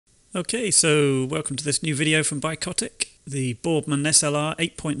Okay, so welcome to this new video from Bikeradar. The Boardman Slr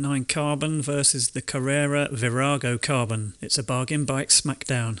 8.9 Carbon versus the Carrera Virago Carbon. It's a bargain bike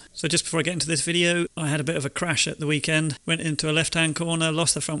smackdown. So just before I get into this video, I had a bit of a crash at the weekend. Went into a left-hand corner,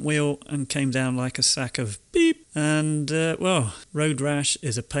 lost the front wheel and came down like a sack of beep. And, well, road rash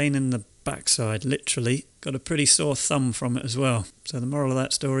is a pain in the backside, literally. Got a pretty sore thumb from it as well. So the moral of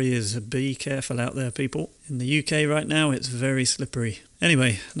that story is be careful out there, people. In the UK right now, it's very slippery.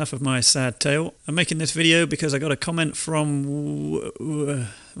 Anyway, enough of my sad tale. I'm making this video because I got a comment from, well,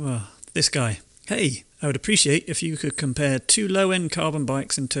 this guy. Hey, I would appreciate if you could compare two low-end carbon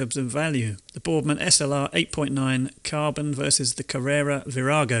bikes in terms of value. The Boardman Slr 8.9 Carbon versus the Carrera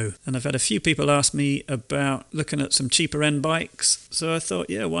Virago. And I've had a few people ask me about looking at some cheaper end bikes. So I thought,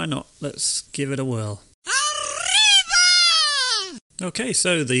 yeah, why not? Let's give it a whirl. Okay,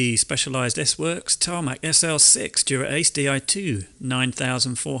 so the Specialized S-Works Tarmac SL6 Dura Di2,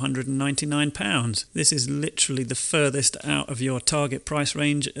 £9,499. This is literally the furthest out of your target price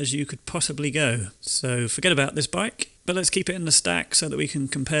range as you could possibly go. So forget about this bike, but let's keep it in the stack so that we can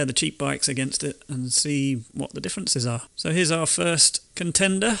compare the cheap bikes against it and see what the differences are. So here's our first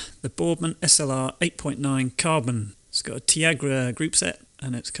contender, the Boardman Slr 8.9 Carbon. It's got a Tiagra group set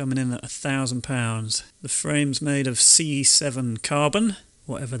and it's coming in at £1,000. The frame's made of C7 carbon,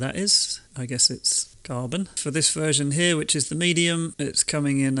 whatever that is. I guess it's carbon. For this version here, which is the medium, it's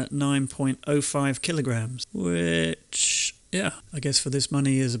coming in at 9.05 kilograms, which, yeah, I guess for this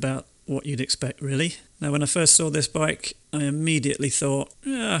money is about what you'd expect, really. Now, when I first saw this bike, I immediately thought,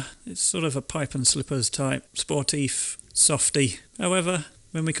 yeah, it's sort of a pipe and slippers type, sportif, softy. However,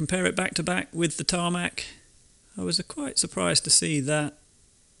 when we compare it back to back with the Tarmac, I was quite surprised to see that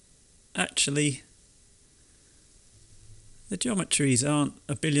actually the geometries aren't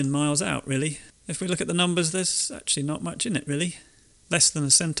a billion miles out, really. If we look at the numbers, there's actually not much in it, really. Less than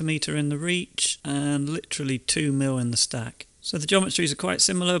a centimetre in the reach and literally 2 mil in the stack. So the geometries are quite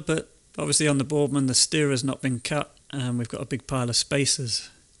similar, but obviously on the Boardman the steerer's not been cut and we've got a big pile of spacers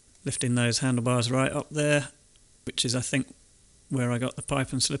lifting those handlebars right up there, which is, I think, where I got the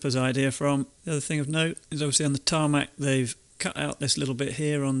pipe and slippers idea from. The other thing of note is obviously on the Tarmac they've cut out this little bit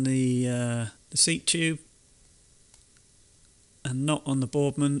here on the seat tube and not on the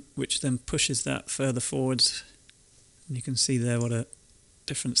Boardman, which then pushes that further forwards. And you can see there what a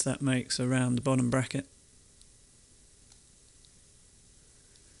difference that makes around the bottom bracket.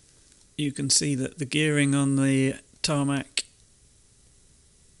 You can see that the gearing on the Tarmac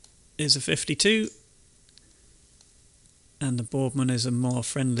is a 52 and the Boardman is a more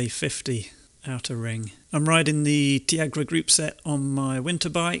friendly 50 outer ring. I'm riding the Tiagra group set on my winter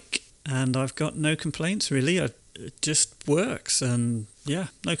bike and I've got no complaints, really. It just works and yeah,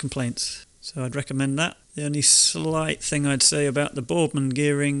 no complaints. So I'd recommend that. The only slight thing I'd say about the Boardman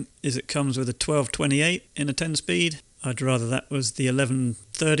gearing is it comes with a 1228 in a 10 speed. I'd rather that was the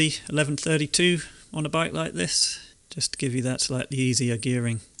 1130, 1132 on a bike like this, just to give you that slightly easier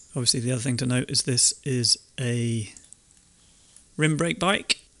gearing. Obviously the other thing to note is this is a rim brake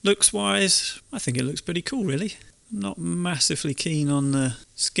bike. Looks wise, I think it looks pretty cool, really. I'm not massively keen on the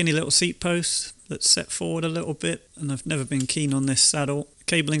skinny little seat post that's set forward a little bit, and I've never been keen on this saddle. The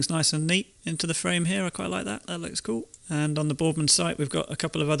cabling's nice and neat into the frame here, I quite like that, that looks cool. And on the Boardman site we've got a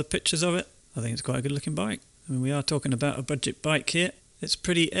couple of other pictures of it. I think it's quite a good looking bike. I mean, we are talking about a budget bike here. It's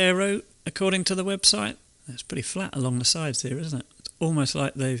pretty aero, according to the website. It's pretty flat along the sides here, isn't it? It's almost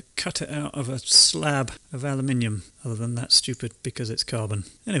like they've cut it out of a slab of aluminium, other than that's stupid because it's carbon.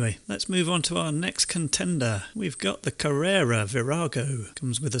 Anyway, let's move on to our next contender. We've got the Carrera Virago.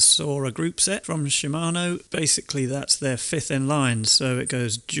 Comes with a Sora group set from Shimano. Basically, that's their fifth in line, so it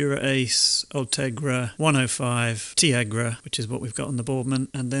goes Dura Ace, Ultegra, 105, Tiagra, which is what we've got on the Boardman,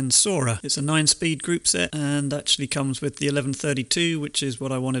 and then Sora. It's a 9-speed group set and actually comes with the 1132, which is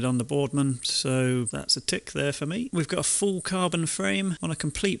what I wanted on the Boardman, so that's a tick there for me. We've got a full carbon frame on a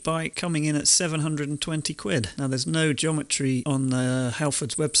complete bike coming in at 720 quid. Now there's no geometry on the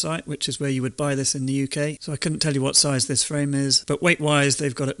Halfords website, which is where you would buy this in the UK, so I couldn't tell you what size this frame is, but weight wise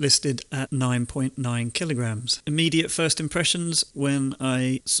they've got it listed at 9.9 kilograms. Immediate first impressions when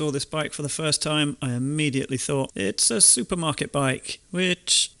I saw this bike for the first time, I immediately thought it's a supermarket bike,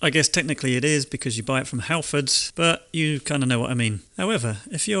 which I guess technically it is because you buy it from Halfords, but you kind of know what I mean. However,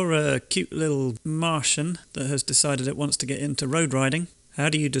 if you're a cute little Martian that has decided it wants to get into road riding, how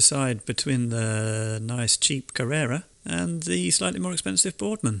do you decide between the nice cheap Carrera and the slightly more expensive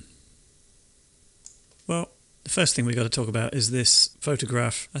Boardman? Well, the first thing we've got to talk about is this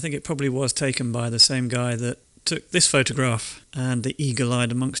photograph. I think it probably was taken by the same guy that took this photograph, and the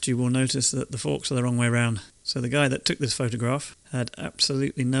eagle-eyed amongst you will notice that the forks are the wrong way around. So the guy that took this photograph had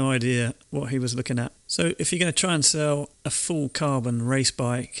absolutely no idea what he was looking at. So if you're going to try and sell a full carbon race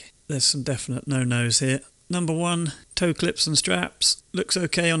bike, there's some definite no-nos here. Number one, toe clips and straps. Looks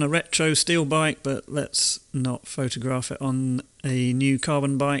okay on a retro steel bike, but let's not photograph it on a new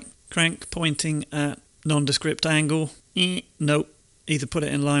carbon bike. Crank pointing at nondescript angle. Nope. Either put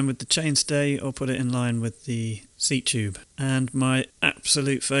it in line with the chainstay or put it in line with the seat tube. And my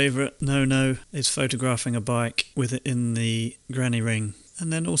absolute favourite no-no is photographing a bike with it in the granny ring.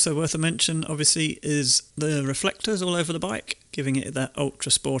 And then also worth a mention, obviously, is the reflectors all over the bike, giving it that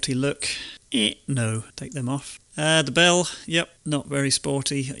ultra sporty look. No, take them off. The bell, yep, not very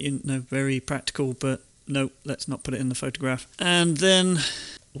sporty, very practical, but no, let's not put it in the photograph. And then,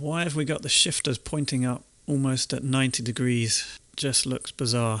 why have we got the shifters pointing up almost at 90 degrees? Just looks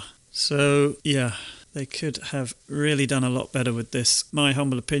bizarre. So yeah, they could have really done a lot better with this. My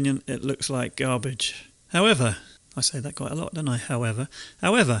humble opinion, it looks like garbage. However, I say that quite a lot, don't I? However,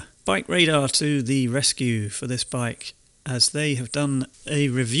 Bikeradar to the rescue for this bike, as they have done a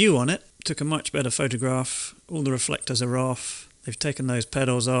review on it. Took a much better photograph. All the reflectors are off. They've taken those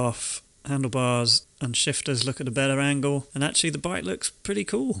pedals off. Handlebars and shifters look at a better angle, and actually the bike looks pretty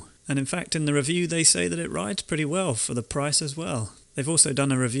cool. And in fact, in the review they say that it rides pretty well for the price as well. They've also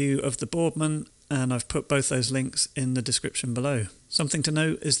done a review of the Boardman, and I've put both those links in the description below. Something to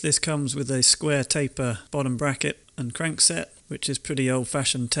note is this comes with a square taper bottom bracket and crankset, which is pretty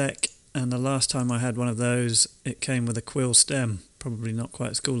old-fashioned tech, and the last time I had one of those it came with a quill stem. Probably not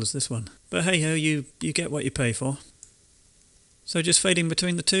quite as cool as this one. But hey ho, you get what you pay for. So just fading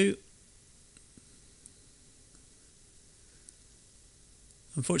between the two.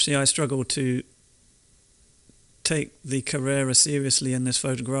 Unfortunately, I struggle to take the Carrera seriously in this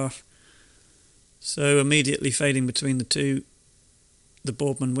photograph. So immediately fading between the two, the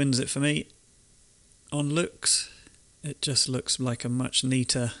Boardman wins it for me. On looks, it just looks like a much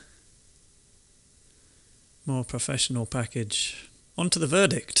neater, more professional package. On to the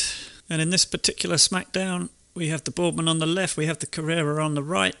verdict. And in this particular smackdown, we have the Boardman on the left, we have the Carrera on the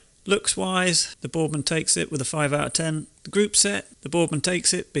right. Looks wise, the Boardman takes it with a 5 out of 10. The group set, the Boardman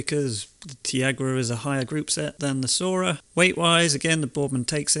takes it because the Tiagra is a higher group set than the Slr. Weight wise, again the Boardman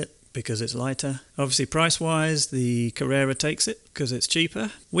takes it because it's lighter. Obviously price wise, the Carrera takes it because it's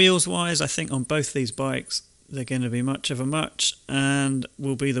cheaper. Wheels wise, I think on both these bikes they're going to be much of a much and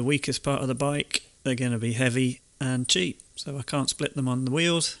will be the weakest part of the bike. They're going to be heavy and cheap, so I can't split them on the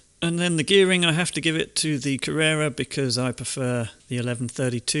wheels. And then the gearing, I have to give it to the Carrera because I prefer the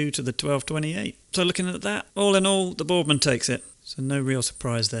 1132 to the 1228. So looking at that, all in all, the Boardman takes it. So no real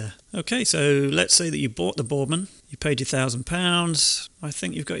surprise there. Okay, so let's say that you bought the Boardman, you paid your £1,000. I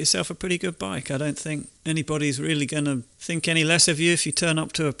think you've got yourself a pretty good bike. I don't think anybody's really going to think any less of you if you turn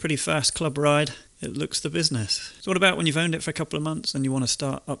up to a pretty fast club ride. It looks the business. So what about when you've owned it for a couple of months and you want to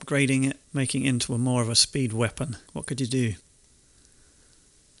start upgrading it, making it into more of a speed weapon? What could you do?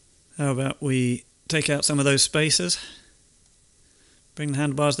 How about we take out some of those spacers, bring the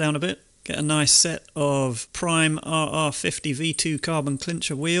handlebars down a bit, get a nice set of Prime RR50 V2 carbon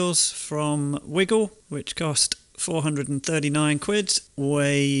clincher wheels from Wiggle, which cost 439 quid,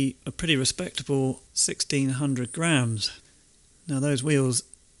 weigh a pretty respectable 1600 grams. Now those wheels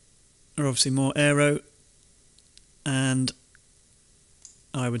are obviously more aero, and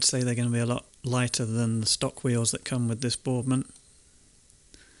I would say they're going to be a lot lighter than the stock wheels that come with this Boardman.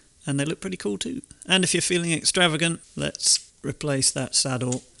 And they look pretty cool too. And if you're feeling extravagant, let's replace that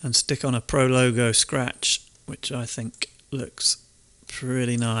saddle and stick on a Pro Logo scratch, which I think looks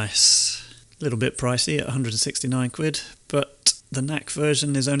pretty nice. A little bit pricey at 169 quid, but the NAC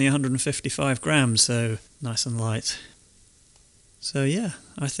version is only 155 grams, so nice and light. So yeah,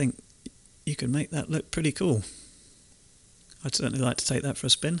 I think you can make that look pretty cool. I'd certainly like to take that for a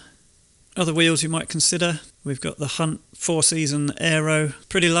spin. Other wheels you might consider, we've got the Hunt 4-season Aero,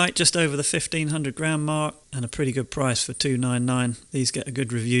 pretty light, just over the 1500 gram mark, and a pretty good price for $299. These get a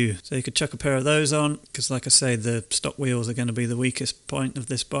good review, so you could chuck a pair of those on, because like I say, the stock wheels are going to be the weakest point of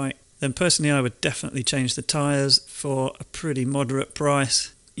this bike. Then personally I would definitely change the tyres for a pretty moderate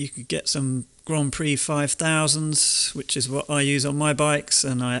price. You could get some Grand Prix 5000s, which is what I use on my bikes,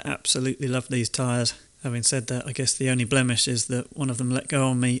 and I absolutely love these tyres. Having said that, I guess the only blemish is that one of them let go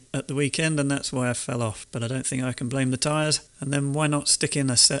on me at the weekend, and that's why I fell off. But I don't think I can blame the tyres. And then why not stick in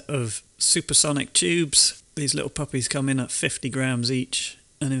a set of supersonic tubes? These little puppies come in at 50 grams each.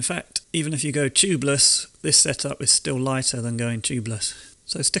 And in fact, even if you go tubeless, this setup is still lighter than going tubeless.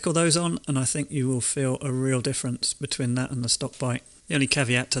 So stick all those on, and I think you will feel a real difference between that and the stock bike. The only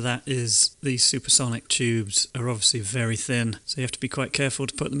caveat to that is these supersonic tubes are obviously very thin, so you have to be quite careful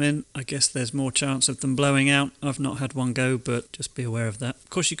to put them in. I guess there's more chance of them blowing out. I've not had one go, but just be aware of that. Of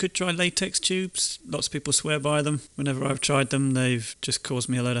course, you could try latex tubes. Lots of people swear by them. Whenever I've tried them, they've just caused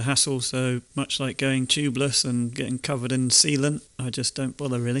me a load of hassle, so much like going tubeless and getting covered in sealant, I just don't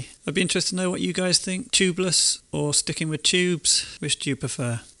bother really. I'd be interested to know what you guys think. Tubeless or sticking with tubes? Which do you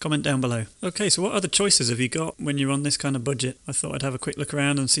prefer? Comment down below. Okay, so what other choices have you got when you're on this kind of budget? I thought I'd have a quick look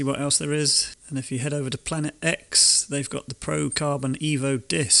around and see what else there is. And if you head over to Planet X, they've got the Pro Carbon Evo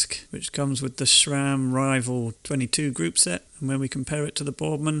disc, which comes with the SRAM Rival 22 group set. And when we compare it to the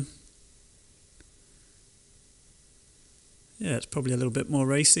Boardman, yeah, it's probably a little bit more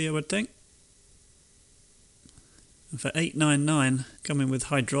racy, I would think. And for $8.99, coming with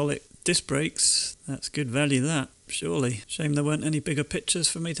hydraulic disc brakes, that's good value that, surely. Shame there weren't any bigger pictures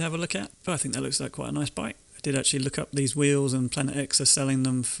for me to have a look at, but I think that looks like quite a nice bike. I did actually look up these wheels, and Planet X are selling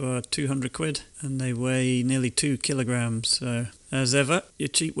them for 200 quid, and they weigh nearly 2 kilograms, so as ever, your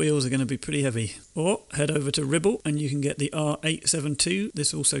cheap wheels are going to be pretty heavy. Or head over to Ribble and you can get the R872.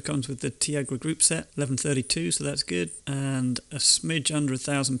 This also comes with the Tiagra group set, 1132, so that's good, and a smidge under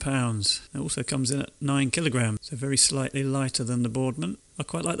 £1,000. It also comes in at 9 kilograms, so very slightly lighter than the Boardman. I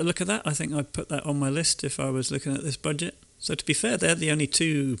quite like the look of that. I think I'd put that on my list if I was looking at this budget. So to be fair, they're the only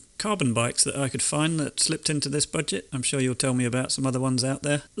two carbon bikes that I could find that slipped into this budget. I'm sure you'll tell me about some other ones out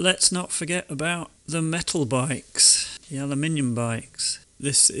there. Let's not forget about the metal bikes, the aluminium bikes.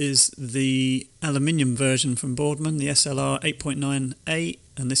 This is the aluminium version from Boardman, the SLR 8.9A,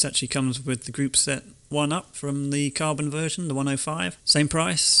 and this actually comes with the group set one up from the carbon version, the 105. Same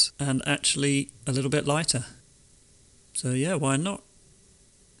price, and actually a little bit lighter. So yeah, why not?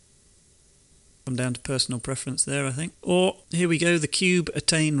 Come down to personal preference there, I think. Or here we go, the Cube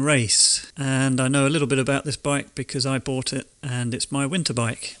Attain Race, and I know a little bit about this bike because I bought it and it's my winter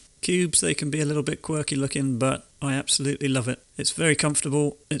bike. Cubes, they can be a little bit quirky looking, but I absolutely love it. It's very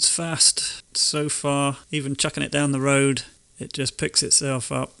comfortable, it's fast, so far, even chucking it down the road, it just picks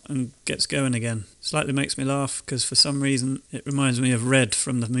itself up and gets going again. Slightly makes me laugh because for some reason it reminds me of Red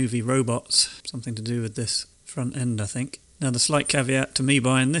from the movie Robots, something to do with this front end, I think. Now the slight caveat to me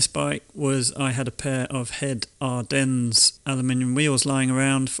buying this bike was I had a pair of Head Ardennes aluminium wheels lying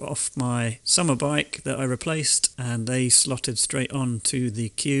around off my summer bike that I replaced, and they slotted straight on to the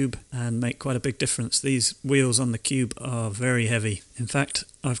Cube and make quite a big difference. These wheels on the Cube are very heavy. In fact,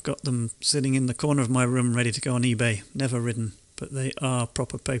 I've got them sitting in the corner of my room ready to go on eBay. Never ridden, but they are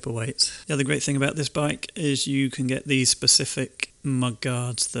proper paperweights. The other great thing about this bike is you can get these specific mud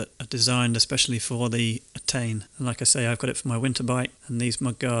guards that are designed especially for the Attain, and like I say, I've got it for my winter bike, and these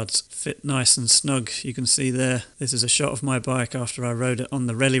mud guards fit nice and snug. You can see there, this is a shot of my bike after I rode it on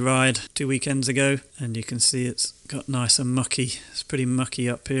the rally ride 2 weekends ago, and you can see it's got nice and mucky. It's pretty mucky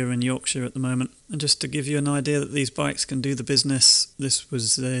up here in Yorkshire at the moment. And just to give you an idea that these bikes can do the business, this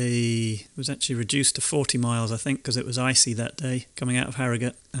was actually reduced to 40 miles I think because it was icy that day coming out of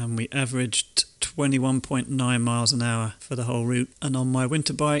Harrogate, and we averaged 21.9 miles an hour for the whole route, and on my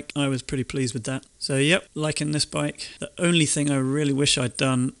winter bike I was pretty pleased with that. So yep, liking this bike. The only thing I really wish I'd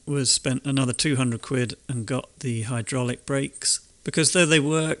done was spent another 200 quid and got the hydraulic brakes, because though they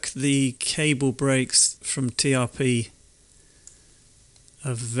work, the cable brakes from TRP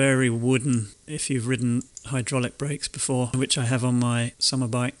are very wooden if you've ridden hydraulic brakes before, which I have on my summer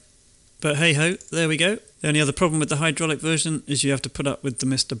bike. But hey ho, there we go. The only other problem with the hydraulic version is you have to put up with the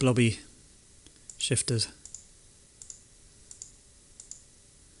Mr. Blobby shifters.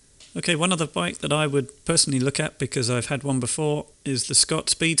 Okay, one other bike that I would personally look at because I've had one before is the Scott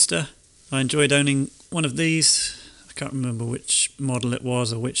Speedster. I enjoyed owning one of these. I can't remember which model it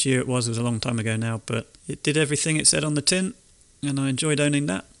was or which year it was a long time ago now, but it did everything it said on the tin and I enjoyed owning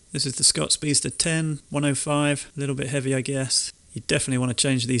that. This is the Scott Speedster 10, 105, a little bit heavy I guess. You definitely want to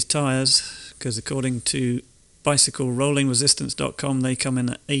change these tyres because according to bicyclerollingresistance.com they come in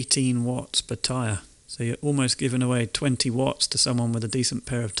at 18 watts per tyre. So you're almost giving away 20 watts to someone with a decent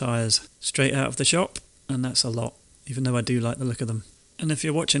pair of tyres straight out of the shop, and that's a lot, even though I do like the look of them. And if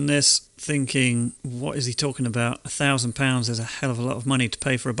you're watching this thinking, what is he talking about? £1,000 is a hell of a lot of money to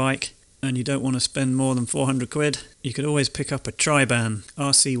pay for a bike, and you don't want to spend more than 400 quid, you could always pick up a Triban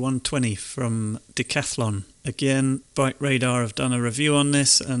RC120 from Decathlon. Again, Bikeradar have done a review on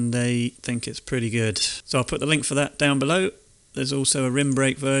this and they think it's pretty good. So I'll put the link for that down below. There's also a rim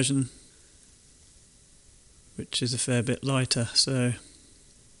brake version, which is a fair bit lighter, so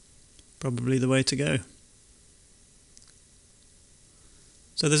probably the way to go.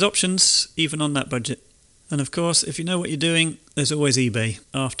 So there's options even on that budget. And of course, if you know what you're doing, there's always eBay.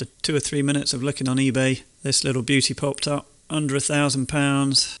 After 2 or 3 minutes of looking on eBay, this little beauty popped up. under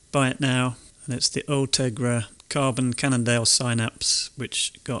 £1,000. Buy it now. And it's the Tiagra Carbon Cannondale Synapse,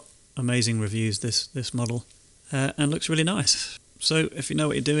 which got amazing reviews, this model, and looks really nice. So if you know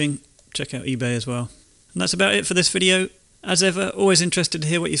what you're doing, check out eBay as well. And that's about it for this video. As ever, always interested to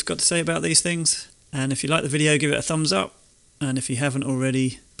hear what you've got to say about these things. And if you like the video, give it a thumbs up. And if you haven't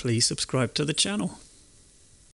already, please subscribe to the channel.